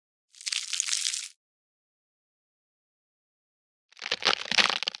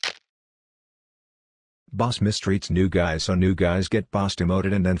Boss mistreats new guys, so new guys get boss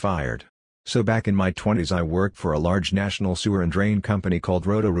demoted and then fired. So back in my 20s I worked for a large national sewer and drain company called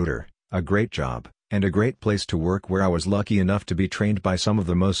Roto-Rooter, a great job, and a great place to work where I was lucky enough to be trained by some of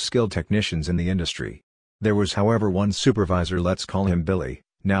the most skilled technicians in the industry. There was however one supervisor, let's call him Billy.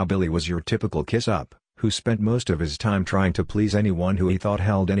 Now Billy was your typical kiss-up, who spent most of his time trying to please anyone who he thought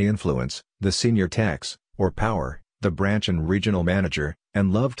held any influence, the senior techs, or power, the branch and regional manager,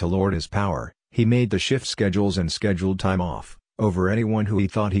 and loved to lord his power. He made the shift schedules and scheduled time off, over anyone who he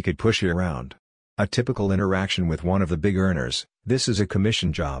thought he could push around. A typical interaction with one of the big earners, this is a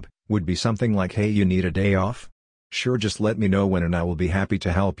commission job, would be something like, "Hey, you need a day off? Sure, just let me know when and I will be happy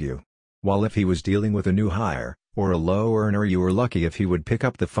to help you." While if he was dealing with a new hire, or a low earner, you were lucky if he would pick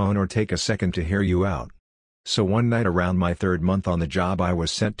up the phone or take a second to hear you out. So one night around my 3rd month on the job I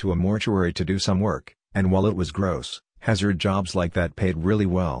was sent to a mortuary to do some work, and while it was gross, hazard jobs like that paid really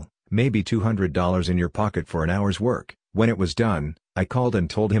well, maybe $200 in your pocket for an hour's work. When it was done, I called and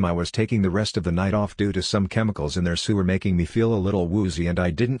told him I was taking the rest of the night off due to some chemicals in their sewer making me feel a little woozy and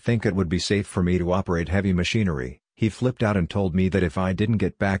I didn't think it would be safe for me to operate heavy machinery. He flipped out and told me that if I didn't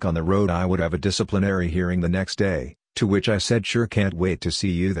get back on the road I would have a disciplinary hearing the next day, to which I said, "Sure, can't wait to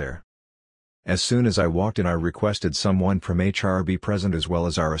see you there." As soon as I walked in I requested someone from HR be present as well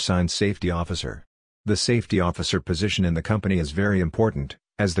as our assigned safety officer. The safety officer position in the company is very important,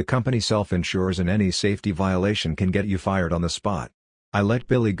 as the company self-insures and any safety violation can get you fired on the spot. I let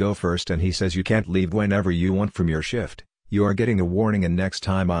Billy go first and he says, "You can't leave whenever you want from your shift, you are getting a warning and next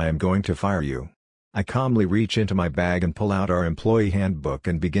time I am going to fire you." I calmly reach into my bag and pull out our employee handbook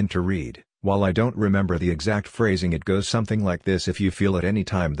and begin to read. While I don't remember the exact phrasing, it goes something like this: "If you feel at any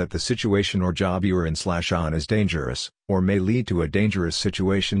time that the situation or job you are in/on is dangerous, or may lead to a dangerous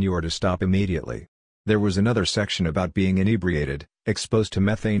situation, you are to stop immediately." There was another section about being inebriated, exposed to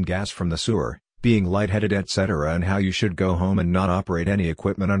methane gas from the sewer, being lightheaded, etc., and how you should go home and not operate any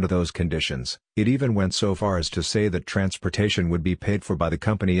equipment under those conditions. It even went so far as to say that transportation would be paid for by the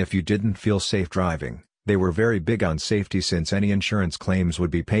company if you didn't feel safe driving. They were very big on safety since any insurance claims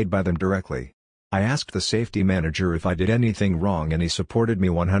would be paid by them directly. I asked the safety manager if I did anything wrong and he supported me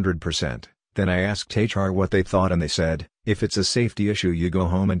 100%. Then I asked HR what they thought and they said, "If it's a safety issue you go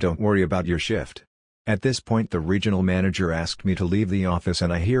home and don't worry about your shift." At this point the regional manager asked me to leave the office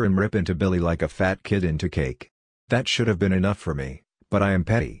and I hear him rip into Billy like a fat kid into cake. That should have been enough for me, but I am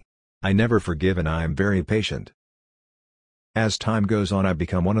petty. I never forgive and I am very patient. As time goes on I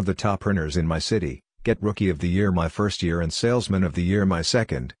become one of the top earners in my city, get Rookie of the Year my first year and Salesman of the Year my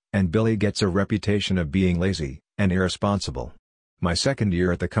second, and Billy gets a reputation of being lazy and irresponsible. My second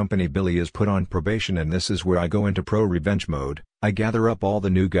year at the company Billy is put on probation and this is where I go into ProRevenge mode. I gather up all the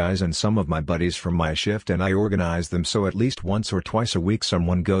new guys and some of my buddies from my shift and I organize them so at least once or twice a week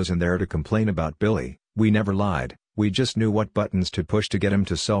someone goes in there to complain about Billy. We never lied, we just knew what buttons to push to get him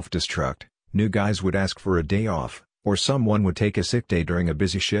to self-destruct. New guys would ask for a day off, or someone would take a sick day during a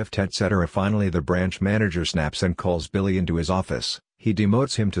busy shift, etc. Finally the branch manager snaps and calls Billy into his office. He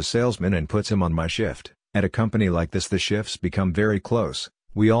demotes him to salesman and puts him on my shift. At a company like this the shifts become very close,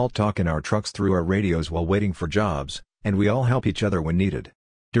 we all talk in our trucks through our radios while waiting for jobs, and we all help each other when needed.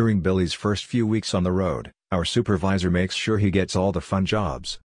 During Billy's first few weeks on the road, our supervisor makes sure he gets all the fun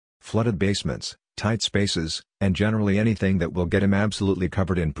jobs. Flooded basements, tight spaces, and generally anything that will get him absolutely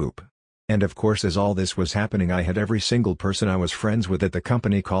covered in poop. And of course as all this was happening I had every single person I was friends with at the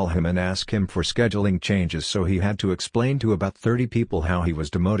company call him and ask him for scheduling changes, so he had to explain to about 30 people how he was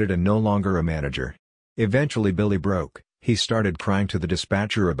demoted and no longer a manager. Eventually Billy broke, he started crying to the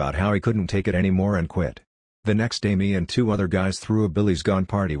dispatcher about how he couldn't take it anymore and quit. The next day me and 2 other guys threw a Billy's Gone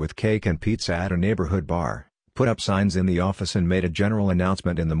party with cake and pizza at a neighborhood bar, put up signs in the office and made a general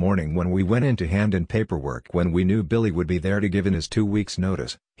announcement in the morning when we went in to hand in paperwork. When we knew Billy would be there to give in his 2 weeks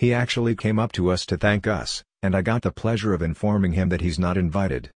notice, he actually came up to us to thank us, and I got the pleasure of informing him that he's not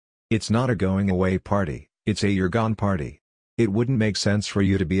invited. It's not a going away party, it's a you're gone party. It wouldn't make sense for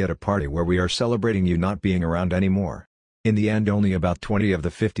you to be at a party where we are celebrating you not being around anymore. In the end only about 20 of the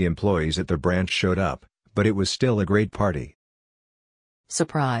 50 employees at the branch showed up, but it was still a great party.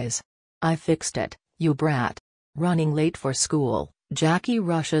 Surprise! I fixed it, you brat. Running late for school, Jackie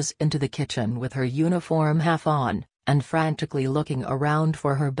rushes into the kitchen with her uniform half on, and frantically looking around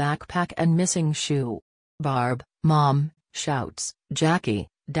for her backpack and missing shoe. Barb, Mom, shouts, "Jackie,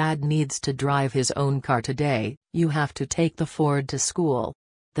 Dad needs to drive his own car today, you have to take the Ford to school."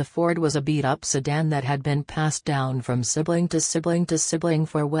 The Ford was a beat-up sedan that had been passed down from sibling to sibling to sibling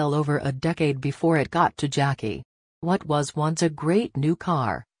for well over a decade before it got to Jackie. What was once a great new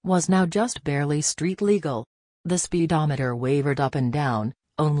car, was now just barely street legal. The speedometer wavered up and down,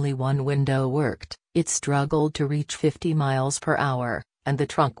 only one window worked, It struggled to reach 50 miles per hour, and the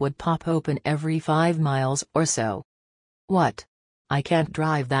trunk would pop open every 5 miles or so. What? I can't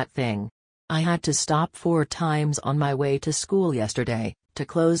drive that thing. I had to stop 4 times on my way to school yesterday, to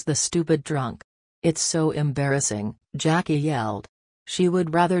close the stupid trunk. It's so embarrassing, Jackie yelled. She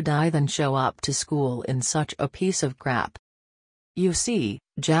would rather die than show up to school in such a piece of crap. You see,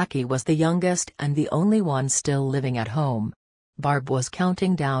 Jackie was the youngest and the only one still living at home. Barb was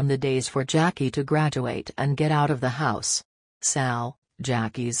counting down the days for Jackie to graduate and get out of the house. Sal,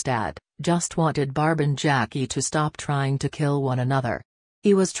 Jackie's dad, just wanted Barb and Jackie to stop trying to kill one another.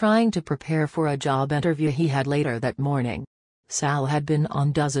 He was trying to prepare for a job interview he had later that morning. Sal had been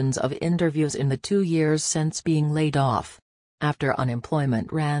on dozens of interviews in the 2 years since being laid off. After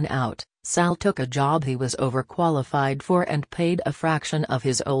unemployment ran out, Sal took a job he was overqualified for and paid a fraction of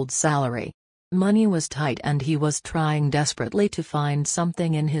his old salary. Money was tight and he was trying desperately to find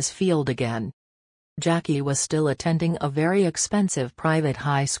something in his field again. Jackie was still attending a very expensive private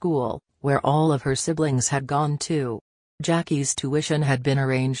high school, where all of her siblings had gone too. Jackie's tuition had been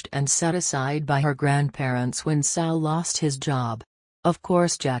arranged and set aside by her grandparents when Sal lost his job. Of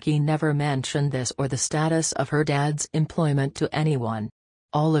course, Jackie never mentioned this or the status of her dad's employment to anyone.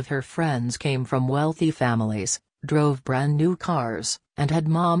 All of her friends came from wealthy families, drove brand new cars, and had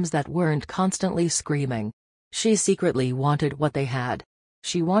moms that weren't constantly screaming. She secretly wanted what they had.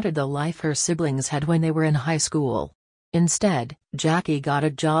 She wanted the life her siblings had when they were in high school. Instead, Jackie got a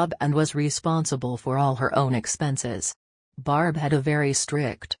job and was responsible for all her own expenses. Barb had a very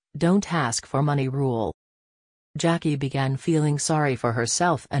strict, don't ask for money rule. Jackie began feeling sorry for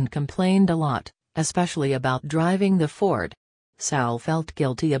herself and complained a lot, especially about driving the Ford. Sal felt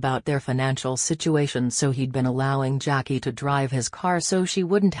guilty about their financial situation, so he'd been allowing Jackie to drive his car so she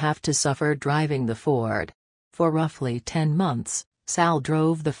wouldn't have to suffer driving the Ford. For roughly 10 months, Sal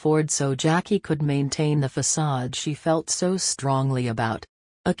drove the Ford so Jackie could maintain the facade she felt so strongly about.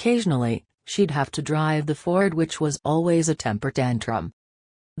 Occasionally, she'd have to drive the Ford, which was always a temper tantrum.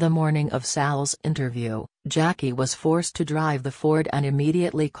 The morning of Sal's interview, Jackie was forced to drive the Ford and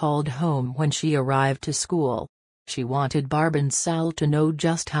immediately called home when she arrived to school. She wanted Barb and Sal to know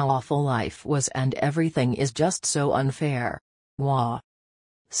just how awful life was, and everything is just so unfair. Wah.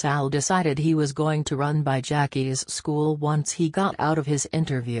 Sal decided he was going to run by Jackie's school once he got out of his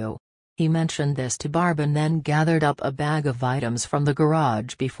interview. He mentioned this to Barb and then gathered up a bag of items from the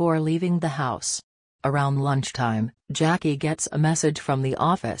garage before leaving the house. Around lunchtime, Jackie gets a message from the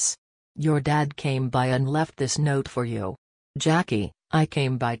office. Your dad came by and left this note for you. Jackie, I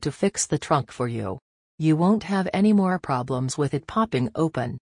came by to fix the trunk for you. You won't have any more problems with it popping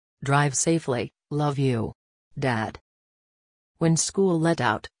open. Drive safely, love you. Dad. When school let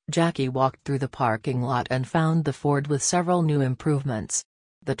out, Jackie walked through the parking lot and found the Ford with several new improvements.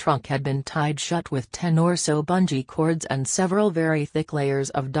 The trunk had been tied shut with 10 or so bungee cords and several very thick layers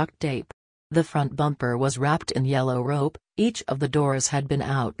of duct tape. The front bumper was wrapped in yellow rope, each of the doors had been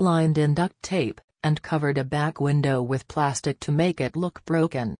outlined in duct tape, and covered a back window with plastic to make it look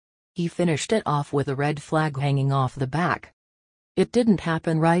broken. He finished it off with a red flag hanging off the back. It didn't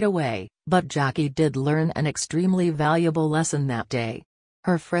happen right away, but Jackie did learn an extremely valuable lesson that day.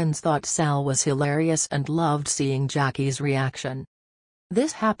 Her friends thought Sal was hilarious and loved seeing Jackie's reaction.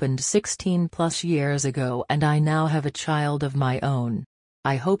 This happened 16+ years ago and I now have a child of my own.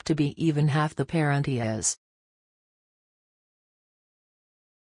 I hope to be even half the parent he is.